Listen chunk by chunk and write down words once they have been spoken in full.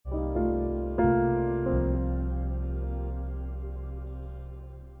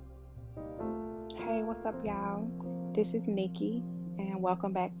up, y'all? This is Nikki, and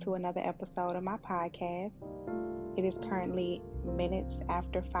welcome back to another episode of my podcast. It is currently minutes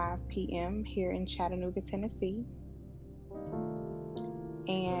after 5 p.m. here in Chattanooga, Tennessee,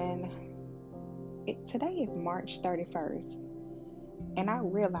 and today is March 31st, and I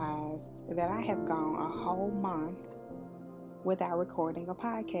realized that I have gone a whole month without recording a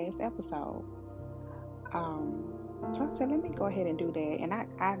podcast episode. Um, so I said, let me go ahead and do that. And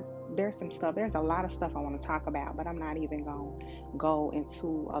there's a lot of stuff I want to talk about, but I'm not even going to go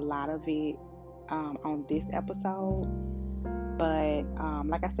into a lot of it on this episode. But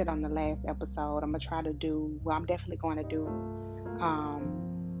like I said on the last episode, I'm definitely going to do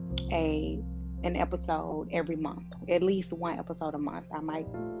um, a an episode every month, at least one episode a month. I might,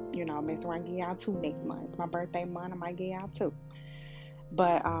 mess around and get out two next month. It's my birthday month, I might get out two.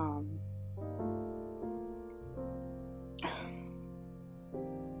 But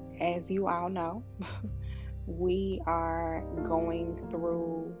as you all know, we are going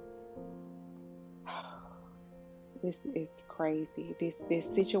through this is crazy. This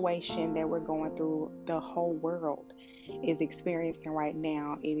situation that we're going through, the whole world is experiencing right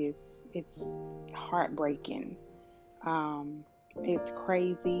now. It's heartbreaking. Um, it's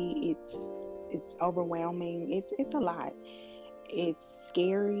crazy. It's overwhelming. It's a lot. It's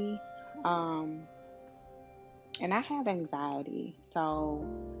scary. Um, and I have anxiety, so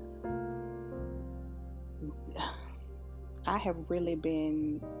I have really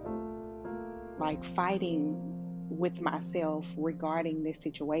been like fighting with myself regarding this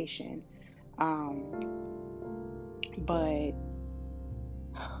situation. Um, but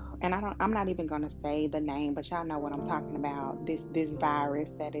I'm not even gonna say the name, but y'all know what I'm talking about. This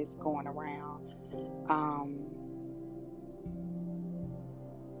virus that is going around. Um,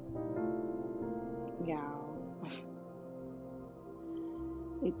 y'all,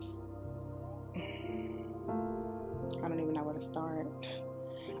 it's I don't even know where to start.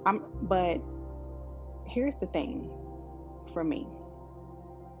 But here's the thing for me.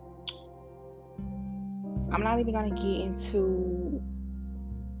 I'm not even gonna get into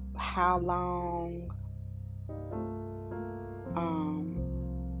how long um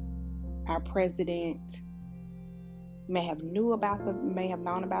our president may have known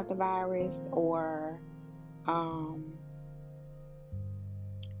about the virus, or um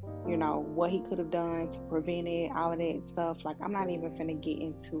what he could have done to prevent it, all of that stuff. Like, I'm not even finna get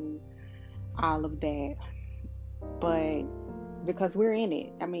into all of that, but because we're in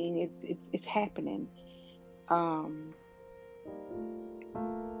it, I mean, it's happening. Um,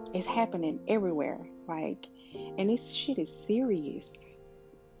 it's happening everywhere. Like, and this shit is serious.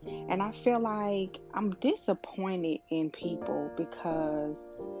 And I feel like I'm disappointed in people because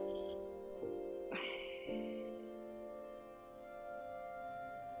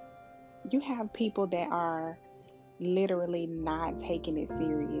you have people that are literally not taking it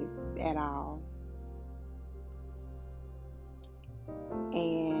serious at all.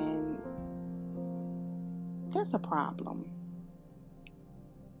 And that's a problem.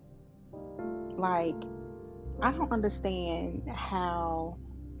 Like, I don't understand how,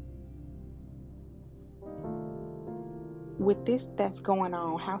 with this that's going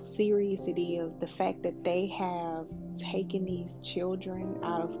on, how serious it is, the fact that they have taken these children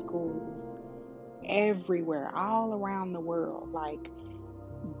out of schools everywhere, all around the world. Like,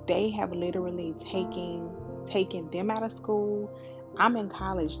 they have literally taken them out of school. I'm in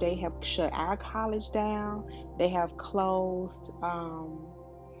college. They have shut our college down. They have closed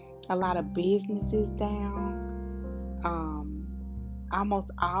a lot of businesses down. Um,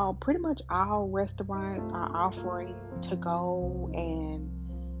 pretty much all restaurants are offering to go and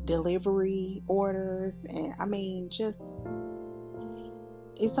delivery orders. And I mean, just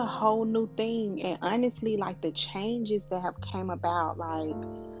it's a whole new thing. And honestly, like, the changes that have came about, like,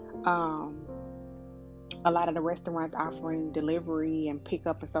 um, a lot of the restaurants offering delivery and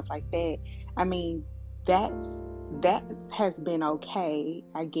pickup and stuff like that. I mean, that's that has been okay,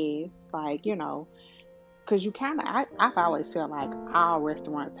 I guess. Like, because I've always felt like all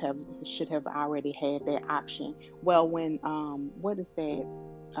restaurants have should have already had that option. Well, when what is that?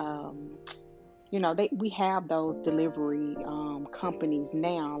 Um, they we have those delivery companies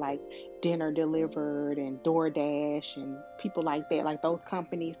now, like Dinner Delivered and DoorDash and people like that. Like, those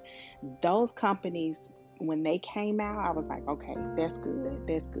companies, when they came out, I was like, okay, that's good,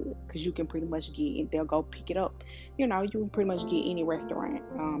 that's good, because you can pretty much they'll go pick it up. You can pretty much get any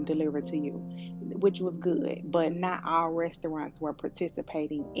restaurant delivered to you, which was good. But not all restaurants were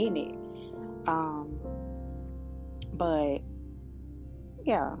participating in it. Um, but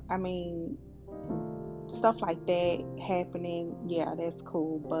yeah, I mean, stuff like that happening, yeah, that's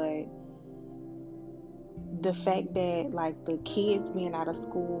cool. But the fact that like the kids being out of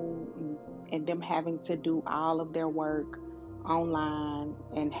school and them having to do all of their work online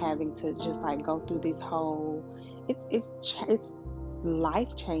and having to just like go through this whole it's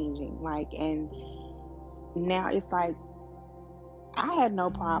life changing, like. And now it's like I had no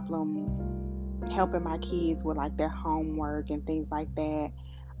problem helping my kids with like their homework and things like that.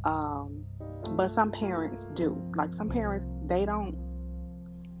 um but some parents do, like some parents they don't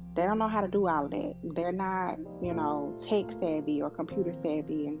know how to do all of that. They're not, tech savvy or computer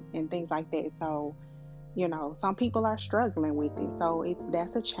savvy and things like that. So, some people are struggling with it. So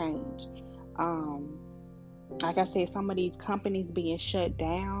that's a change. Um, like I said, some of these companies being shut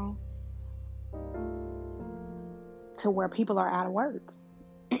down to where people are out of work.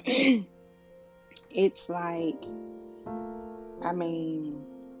 It's like, I mean,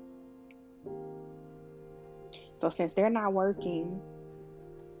 so since they're not working,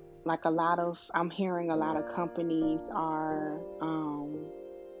 like I'm hearing a lot of companies are,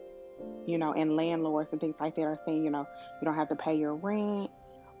 and landlords and things like that are saying, you don't have to pay your rent,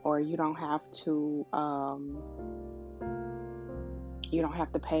 or you don't have to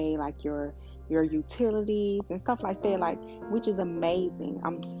pay like your utilities and stuff like that, like, which is amazing.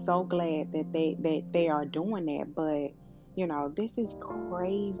 I'm so glad that they are doing that. But this is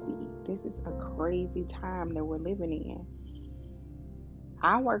crazy. This is a crazy time that we're living in.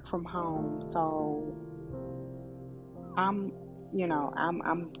 I work from home, so I'm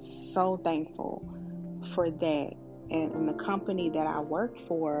I'm so thankful for that. And the company that I work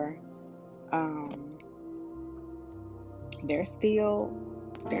for, um, they're still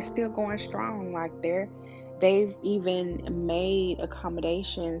they're still going strong. Like they've even made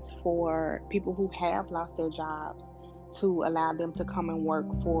accommodations for people who have lost their jobs to allow them to come and work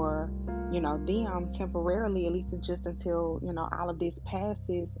for them temporarily, at least just until all of this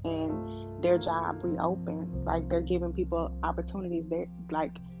passes and their job reopens. Like they're giving people opportunities. They're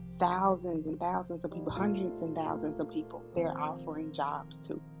like thousands and thousands of people, hundreds and thousands of people they're offering jobs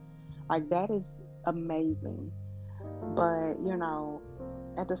to. Like that is amazing. But,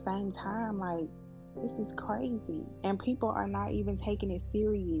 at the same time, like, this is crazy. And people are not even taking it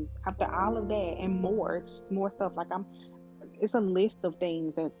serious after all of that and more. It's more stuff. Like, it's a list of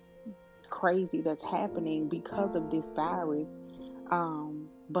things that's crazy that's happening because of this virus.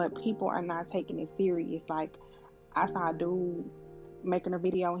 But people are not taking it serious. Like, I saw a dude making a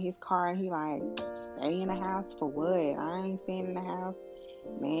video in his car and he, like, stay in the house for what? I ain't staying in the house.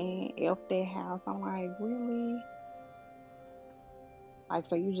 Man, F that house. I'm like, really? Like,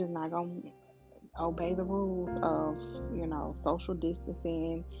 so you just not gonna obey the rules of, social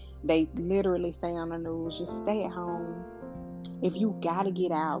distancing. They literally say on the news, just stay at home. If you gotta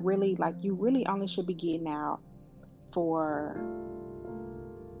get out, really, like you really only should be getting out for,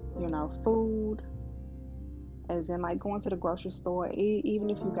 food, as in like going to the grocery store, even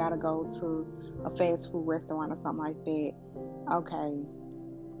if you gotta go to a fast food restaurant or something like that, okay.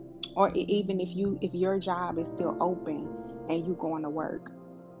 Or even if your job is still open and you going to work,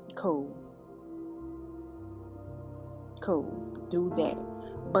 cool. Cool, do that.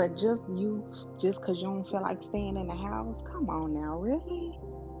 But just because you don't feel like staying in the house, come on now, really?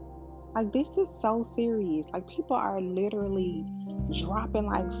 Like this is so serious. Like people are literally dropping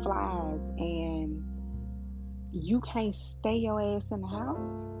like flies, and you can't stay your ass in the house.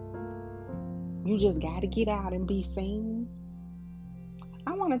 You just got to get out and be seen.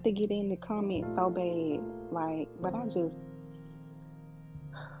 I wanted to get in the comments so bad, like, but I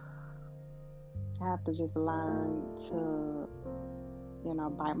have to just learn to,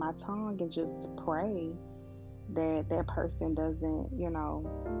 bite my tongue and just pray that that person doesn't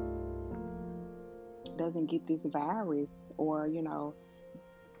get this virus, or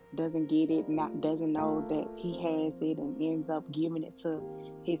doesn't get it, not doesn't know that he has it and ends up giving it to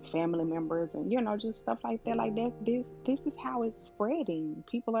his family members, and just stuff like that. Like that, this is how it's spreading.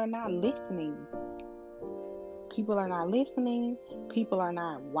 People are not listening. People are not listening. People are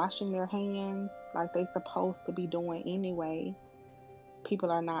not washing their hands like they supposed to be doing anyway.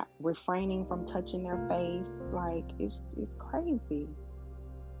 People are not refraining from touching their face. Like it's crazy.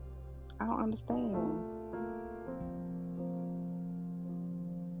 I don't understand.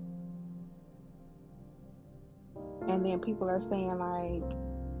 And then people are saying like,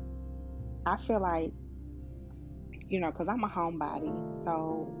 I feel like, because I'm a homebody,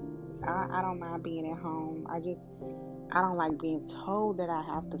 so I don't mind being at home. I don't like being told that I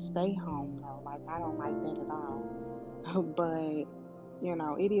have to stay home though. Like I don't like that at all. But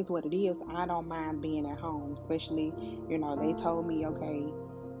it is what it is. I don't mind being at home, especially they told me, okay,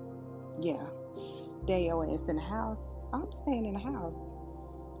 yeah, stay your ass in the house. I'm staying in the house.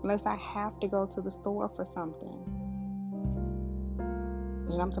 unless I have to go to the store for something.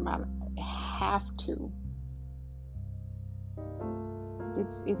 And I'm talking about have to.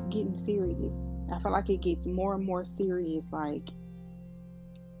 It's getting serious. I feel like it gets more and more serious like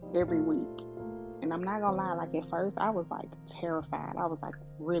every week. And I'm not gonna lie, like at first I was like terrified. I was like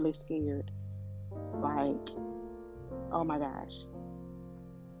really scared. Like, oh my gosh.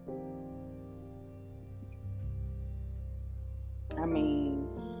 I mean,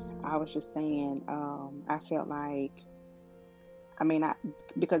 I was just saying, I felt like, I mean, I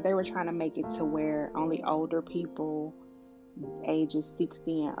because they were trying to make it to where only older people, ages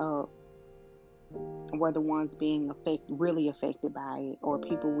 60 and up, were the ones being really affected by it, or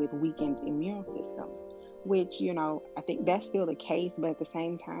people with weakened immune systems. Which I think that's still the case, but at the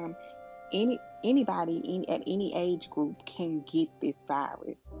same time, anybody at any age group can get this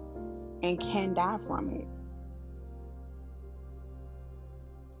virus and can die from it.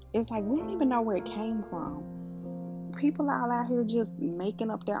 It's like we don't even know where it came from. People are out here just making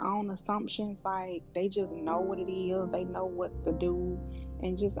up their own assumptions, like they just know what it is, they know what to do,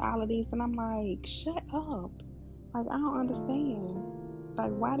 and just all of this. And I'm like, shut up. Like, I don't understand.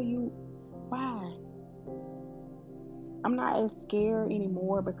 Like, why? I'm not as scared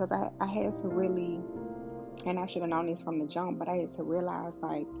anymore because I had to really, and I should have known this from the jump, but I had to realize,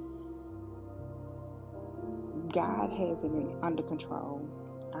 like, God has it under control.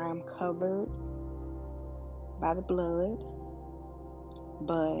 I am covered by the blood,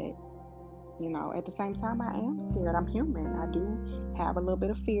 but at the same time, I am scared. I'm human. I do have a little bit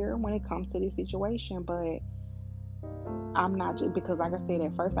of fear when it comes to this situation, but I'm not just because, like I said,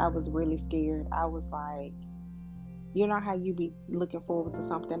 at first I was really scared. I was like, how you be looking forward to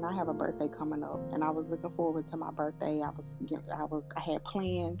something. I have a birthday coming up, and I was looking forward to my birthday. I had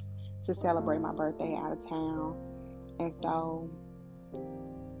plans to celebrate my birthday out of town, and so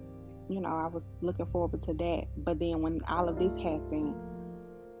I was looking forward to that. But then when all of this happened,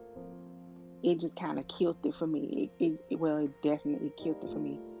 it just kind of killed it for me. Well, it definitely killed it for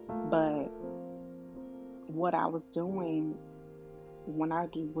me. But what I was doing when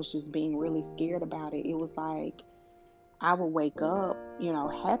was just being really scared about it, it was like I would wake up,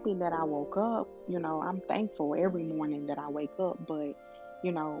 happy that I woke up. I'm thankful every morning that I wake up. But,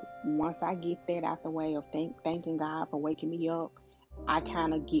 once I get that out the way of thanking God for waking me up, I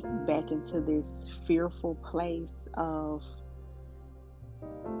kind of get back into this fearful place of,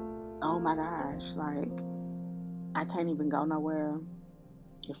 oh my gosh, like I can't even go nowhere.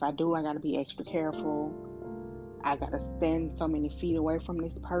 If I do, I got to be extra careful. I got to stand so many feet away from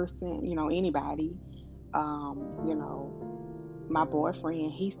this person, anybody. You know, my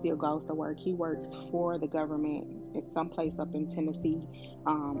boyfriend, he still goes to work. He works for the government. It's someplace up in Tennessee.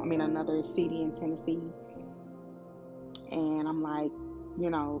 Another city in Tennessee. And I'm like,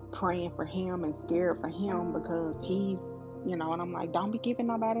 praying for him and scared for him because and I'm like, don't be giving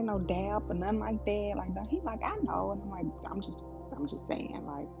nobody no dab or nothing like that. Like, he's like, I know. And I'm like, I'm just saying,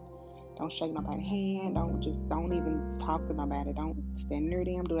 like, don't shake nobody's hand. Don't even talk to nobody. Don't stand near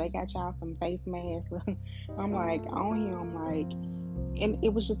them. Do they got y'all some face masks? I'm like on him, like, and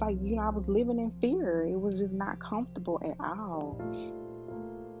it was just like, I was living in fear. It was just not comfortable at all.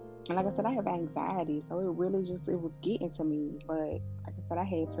 And like I said, I have anxiety, so it was getting to me. But like I said, I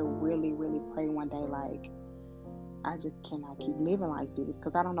had to really, really pray one day, like, I just cannot keep living like this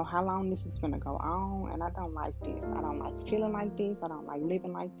because I don't know how long this is going to go on. And I don't like this. I don't like feeling like this. I don't like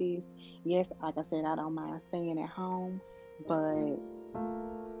living like this. Yes, like I said, I don't mind staying at home, but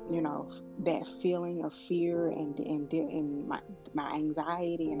you know that feeling of fear and my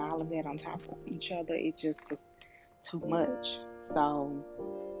anxiety and all of that on top of each other, it just was too much. So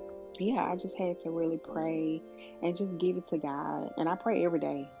yeah, I just had to really pray and just give it to God. And I pray every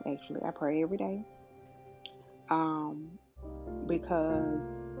day. Actually, I pray every day, um because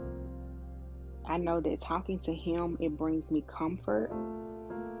I know that talking to him, it brings me comfort,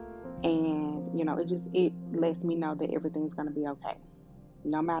 and it lets me know that everything's going to be okay,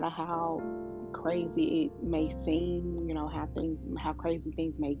 no matter how crazy it may seem, how crazy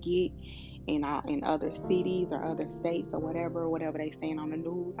things may get in other cities or other states or whatever they saying on the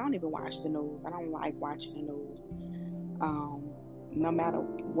news. I don't even watch the news. I don't like watching the news. Um, no matter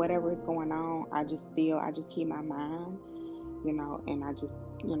whatever is going on, I just keep my mind, and I just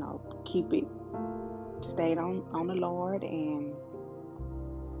keep it stayed on the Lord, and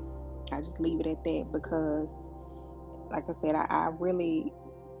I just leave it at that because, like I said, I really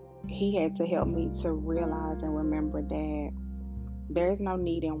He had to help me to realize and remember that there is no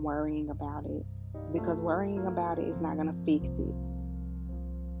need in worrying about it because worrying about it is not going to fix it.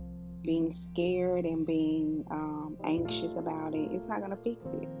 Being scared and being anxious about it, it's not gonna fix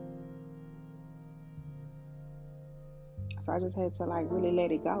it. So I just had to like really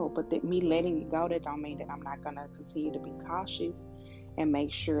let it go. But me letting it go, that don't mean that I'm not gonna continue to be cautious and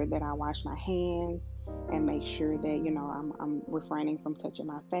make sure that I wash my hands and make sure that I'm refraining from touching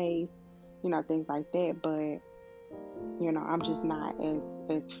my face, things like that. But I'm just not as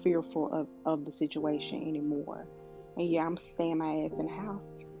fearful of the situation anymore. And yeah, I'm staying my ass in the house.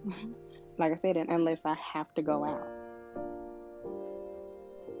 Like I said, unless I have to go out.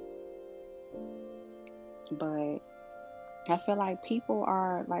 But I feel like people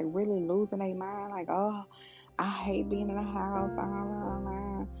are like really losing their mind. Like, oh, I hate being in the house. I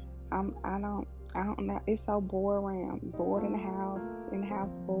don't I don't know. It's so boring. I'm bored in the house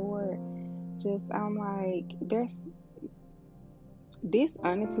bored. Just I'm like, this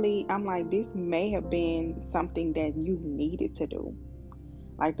honestly, I'm like, this may have been something that you needed to do.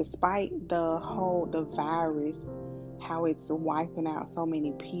 Like, despite the virus, how it's wiping out so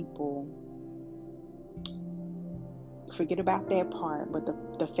many people, forget about that part. But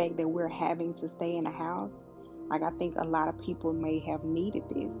the fact that we're having to stay in the house, like, I think a lot of people may have needed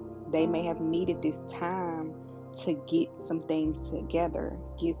this. They may have needed this time to get some things together,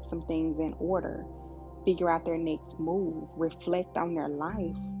 get some things in order, figure out their next move, reflect on their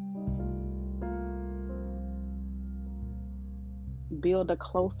life, build a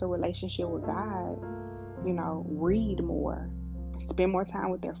closer relationship with God, read more, spend more time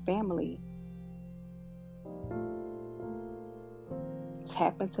with their family,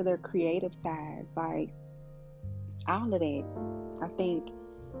 tap into their creative side, like all of that. I think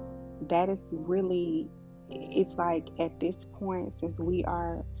that is really, it's like at this point, since we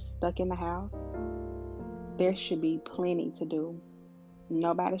are stuck in the house, there should be plenty to do.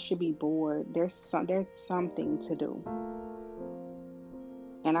 Nobody should be bored. There's something to do.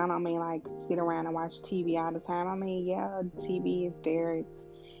 And I don't mean like sit around and watch TV all the time. I mean, yeah, TV is there.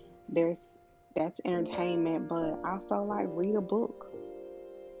 There's that's entertainment, but also like read a book,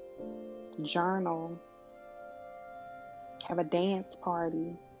 journal, have a dance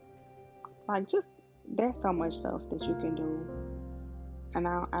party. Like, just there's so much stuff that you can do. And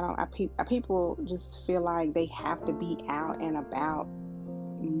people just feel like they have to be out and about,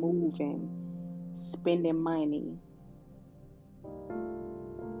 moving, spending money,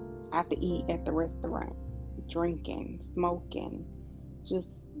 have to eat at the restaurant, drinking, smoking,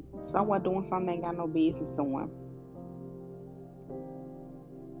 just someone doing something they ain't got no business doing.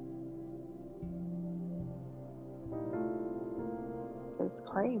 It's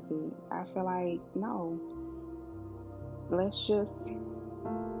crazy. I feel like, no, let's just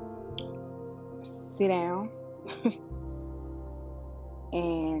sit down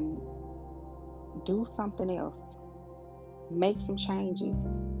and do something else. Make some changes.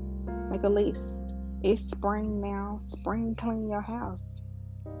 Make a list. It's spring now. Spring, clean your house.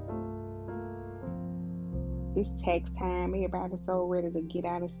 It's tax time. Everybody's so ready to get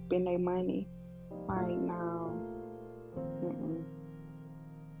out and spend their money. Like, no. Mm-mm.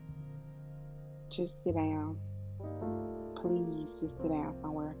 Just sit down. Please, just sit down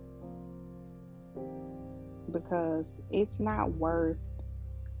somewhere. Because it's not worth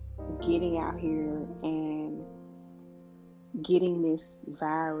getting out here and getting this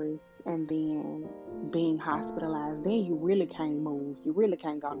virus and then being hospitalized. Then you really can't move. You really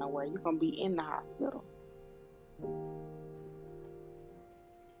can't go nowhere. You're going to be in the hospital.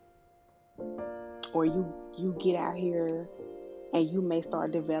 Or you get out here and you may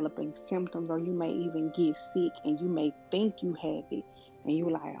start developing symptoms, or you may even get sick and you may think you have it and you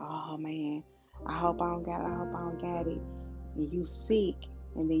like, oh man, I hope I don't got it, I hope I don't got it. And you sick,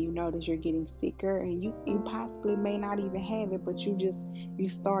 and then you notice you're getting sicker, and you possibly may not even have it, but you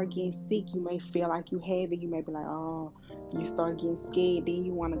start getting sick. You may feel like you have it. You may be like, oh, you start getting scared, then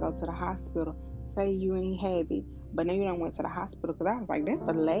you want to go to the hospital. Say you ain't have it, but then you don't went to the hospital, because I was like, that's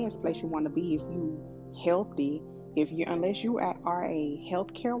the last place you want to be if you healthy. If you Unless you are a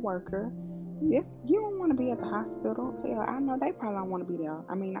healthcare worker, yes, you don't want to be at the hospital. Hell, I know they probably don't want to be there.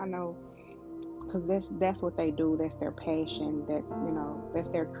 I mean, I know, because that's what they do. That's their passion. That's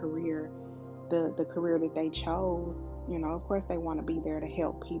their career. The career that they chose. Of course they want to be there to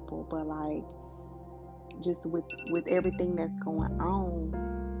help people, but like, just with everything that's going on,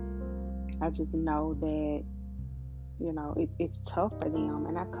 I just know that it's tough for them,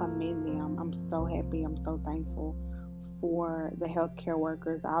 and I commend them. I'm so happy. I'm so thankful for the healthcare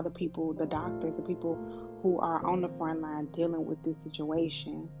workers, all the people, the doctors, the people who are on the front line dealing with this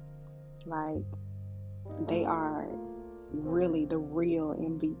situation. Like, they are really the real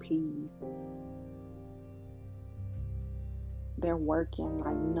MVPs. they're working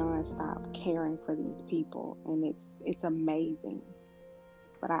like nonstop caring for these people, and it's amazing.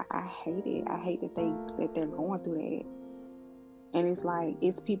 But I hate it. I hate that they're going through that. And it's like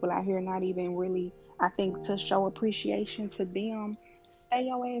it's people out here not even really, I think, to show appreciation to them, stay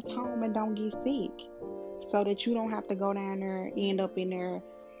your ass home and don't get sick. So that you don't have to go down there, end up in there,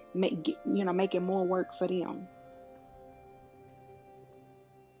 making more work for them.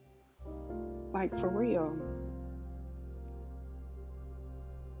 Like for real.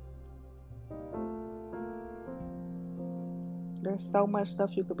 There's so much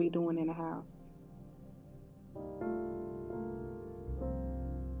stuff you could be doing in the house.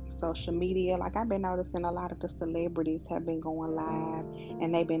 Social media, like I've been noticing a lot of the celebrities have been going live,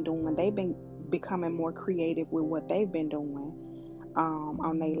 and they've been becoming more creative with what they've been doing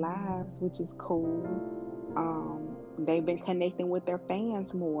on their lives, which is cool. They've been connecting with their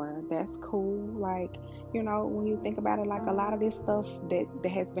fans more. That's cool. Like, when you think about it, like a lot of this stuff that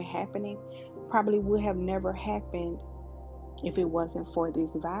has been happening probably would have never happened if it wasn't for this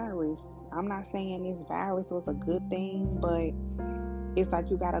virus. I'm not saying this virus was a good thing, but it's like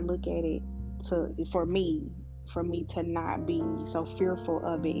you got to look at it to for me to not be so fearful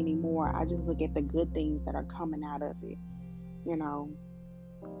of it anymore. I just look at the good things that are coming out of it. You know,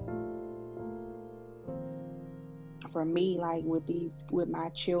 for me, like with my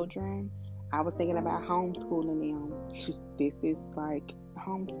children, I was thinking about homeschooling them. This is like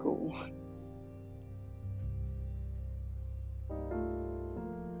homeschool.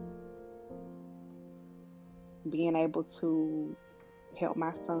 Being able to help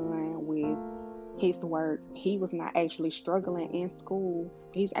my son with his work. He was not actually struggling in school.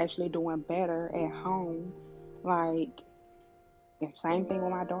 He's actually doing better at home. Like, and same thing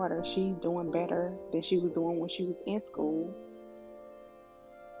with my daughter. She's doing better than she was doing when she was in school.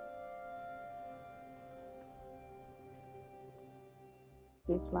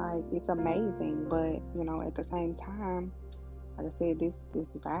 It's like it's amazing, but at the same time, like I said, this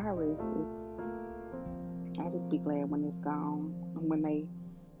virus, I just be glad when it's gone and when they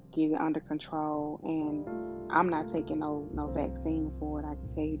get it under control. And I'm not taking no vaccine for it. I can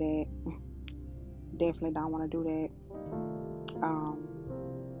tell you that. Definitely don't want to do that.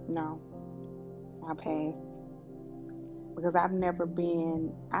 No, I pass because I've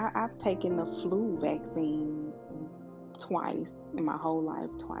taken the flu vaccine twice in my whole life,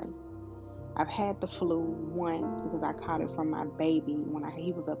 twice. I've had the flu once because I caught it from my baby when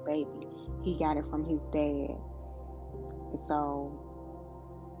he was a baby. He got it from his dad. And so,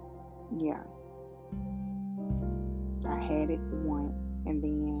 yeah, I had it once. And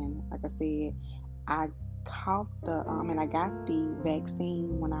then, like I said, I and I got the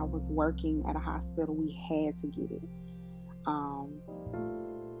vaccine when I was working at a hospital. We had to get it. Um,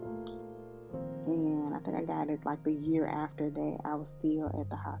 and I think I got it like the year after that. I was still at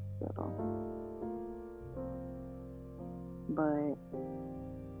the hospital. But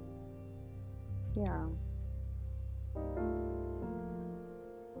yeah,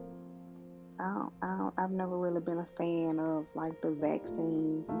 I've never really been a fan of like the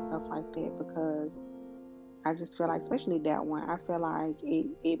vaccines and stuff like that because I just feel like, especially that one, I feel like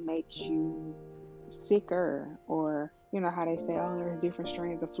it makes you sicker, or how they say, oh, there's different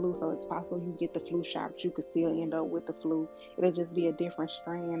strains of flu, so it's possible you get the flu shot, but you could still end up with the flu. It'll just be a different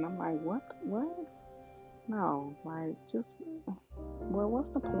strain. I'm like, what? No, like just, well,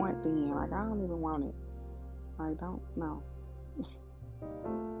 what's the point then? Like, I don't even want it. Like, don't no.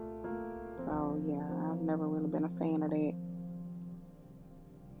 So yeah, I've never really been a fan of that.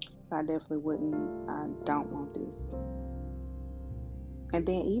 I definitely wouldn't. I don't want this. And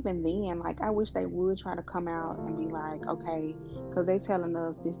then even then, like I wish they would try to come out and be like, okay, because they telling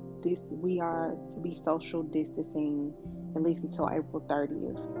us this we are to be social distancing at least until April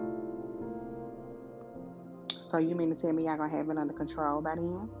 30th. So you mean to tell me y'all gonna have it under control by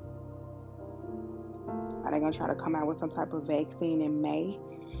then? Are they gonna try to come out with some type of vaccine in May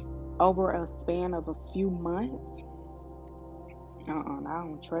over a span of a few months? I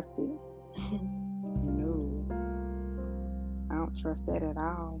don't trust it. No, I don't trust that at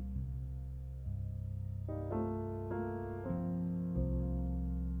all.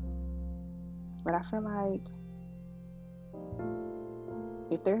 But I feel like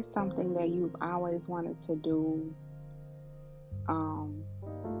if there's something that you've always wanted to do, um,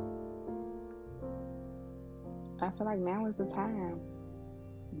 I feel like now is the time.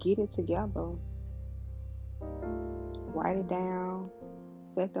 Get it together, write it down,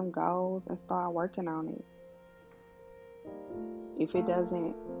 set them goals, and start working on it. If it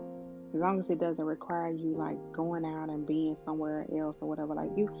doesn't, As long as it doesn't require you like going out and being somewhere else or whatever. Like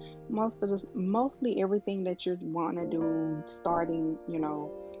you, mostly everything that you want to do, starting,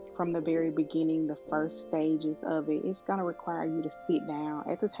 from the very beginning, the first stages of it, it's gonna require you to sit down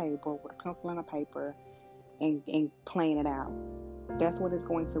at the table with a pencil and a paper and plan it out. That's what it's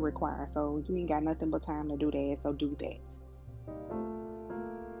going to require. So you ain't got nothing but time to do that. So do that.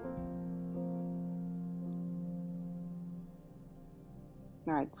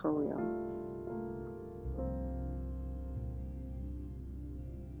 Like for real.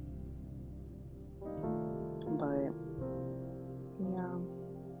 But yeah,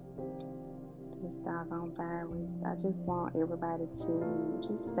 this doggone virus. I just want everybody to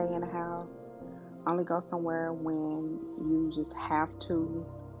just stay in the house. Only go somewhere when you just have to.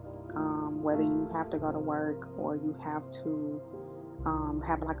 Whether you have to go to work or you have to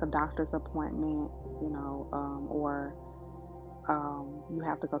have like a doctor's appointment, or you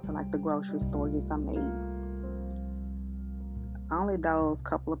have to go to like the grocery store, get something to eat. Only those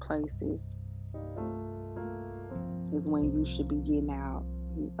couple of places is when you should be getting out.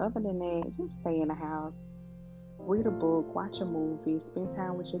 Other than that, just stay in the house, read a book, watch a movie, spend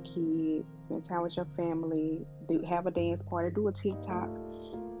time with your kids, spend time with your family, have a dance party, do a TikTok.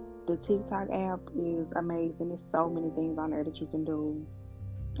 The TikTok app is amazing. There's so many things on there that you can do.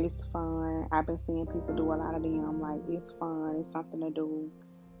 It's fun. I've been seeing people do a lot of them. Like it's fun. It's something to do.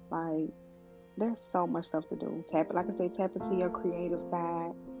 Like there's so much stuff to do. Like I said, tap into your creative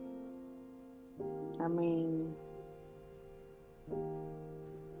side. I mean,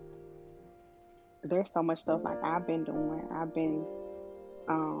 there's so much stuff like I've been doing. I've been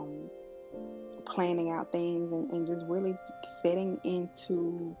um, planning out things and just really setting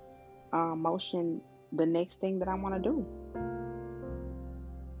into motion the next thing that I want to do.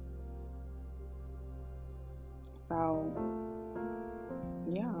 So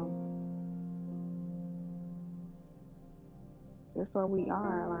yeah, that's where we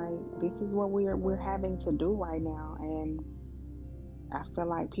are. Like this is what we're having to do right now, and I feel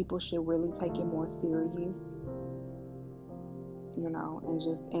like people should really take it more serious,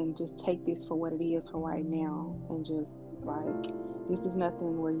 and just take this for what it is for right now, and just like this is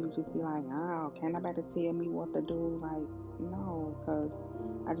nothing where you just be like, oh, can't nobody tell me what to do? Like, no, because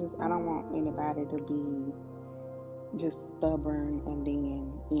I don't want anybody to be just stubborn and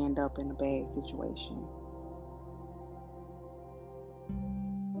then end up in a bad situation.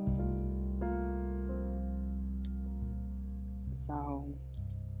 So,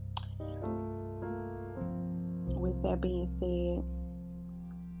 with that being said,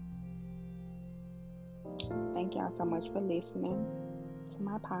 thank y'all so much for listening to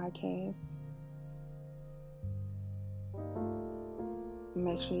my podcast.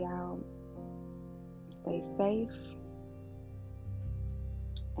 Make sure y'all stay safe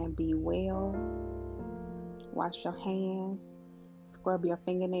and be well. Wash your hands, scrub your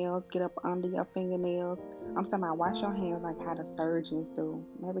fingernails, get up under your fingernails. I'm talking about wash your hands like how the surgeons do.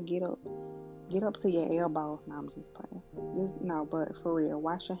 Maybe get up to your elbow. No, I'm just playing. Just no, but for real,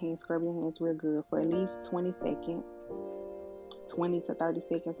 wash your hands, scrub your hands real good for at least 20 seconds, 20 to 30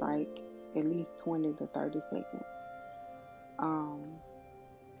 seconds, like at least 20 to 30 seconds. Um,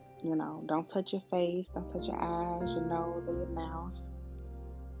 don't touch your face, don't touch your eyes, your nose, or your mouth.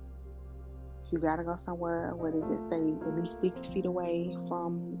 If you gotta go somewhere, where does it stay at least 6 feet away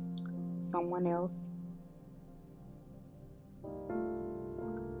from someone else?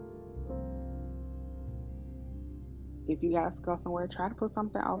 If you gotta go somewhere, try to put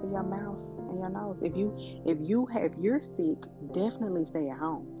something over your mouth and your nose. If you're sick, definitely stay at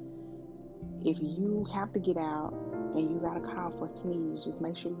home. If you have to get out and you gotta cough or sneeze, just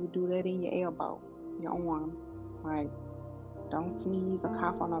make sure you do that in your elbow, your arm. Like, don't sneeze or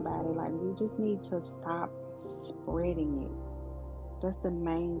cough on nobody. Like, we just need to stop spreading it. That's the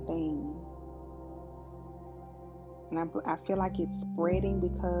main thing. And I feel like it's spreading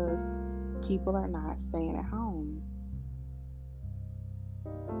because people are not staying at home.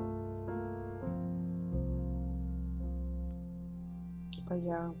 But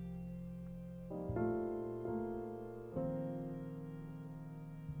yeah,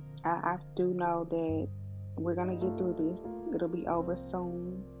 I do know that we're gonna get through this. It'll be over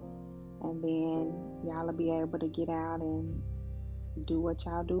soon, and then y'all will be able to get out and do what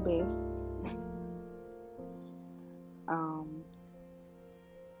y'all do best. Um,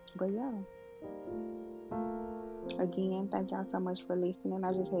 but yeah, again, thank y'all so much for listening.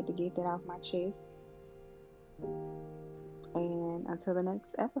 I just had to get that off my chest. And until the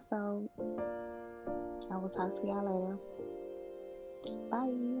next episode, I will talk to y'all later.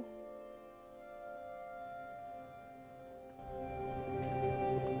 Bye.